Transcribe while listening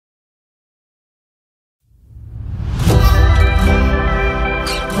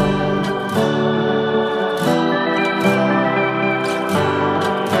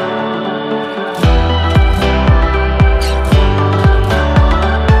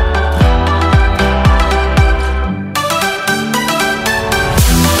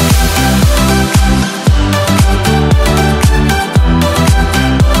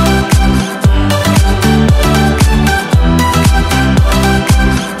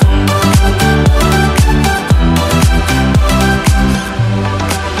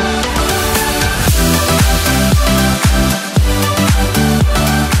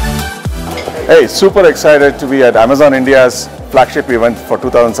Hey, super excited to be at Amazon India's flagship event for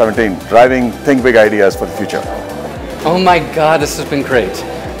 2017, driving Think Big ideas for the future. Oh my God, this has been great.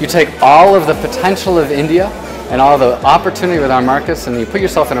 You take all of the potential of India and all the opportunity with our markets, and you put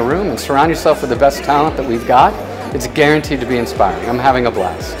yourself in a room and surround yourself with the best talent that we've got. It's guaranteed to be inspiring. I'm having a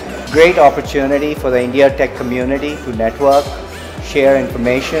blast. Great opportunity for the India tech community to network, share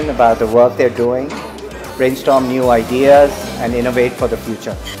information about the work they're doing, brainstorm new ideas, and innovate for the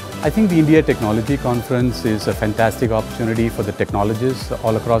future. I think the India Technology Conference is a fantastic opportunity for the technologists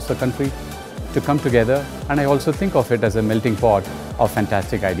all across the country to come together, and I also think of it as a melting pot of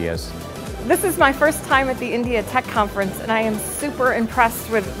fantastic ideas. This is my first time at the India Tech Conference, and I am super impressed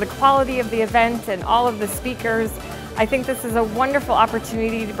with the quality of the event and all of the speakers. I think this is a wonderful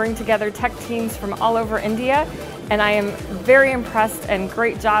opportunity to bring together tech teams from all over India, and I am very impressed, and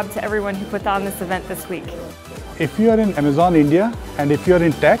great job to everyone who put on this event this week. If you are in Amazon India and if you are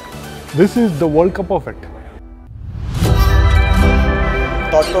in tech, this is the World Cup of it.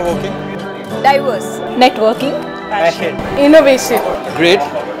 Thought-provoking, diverse, networking, passion, innovation, great,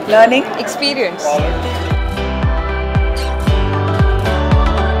 learning, experience.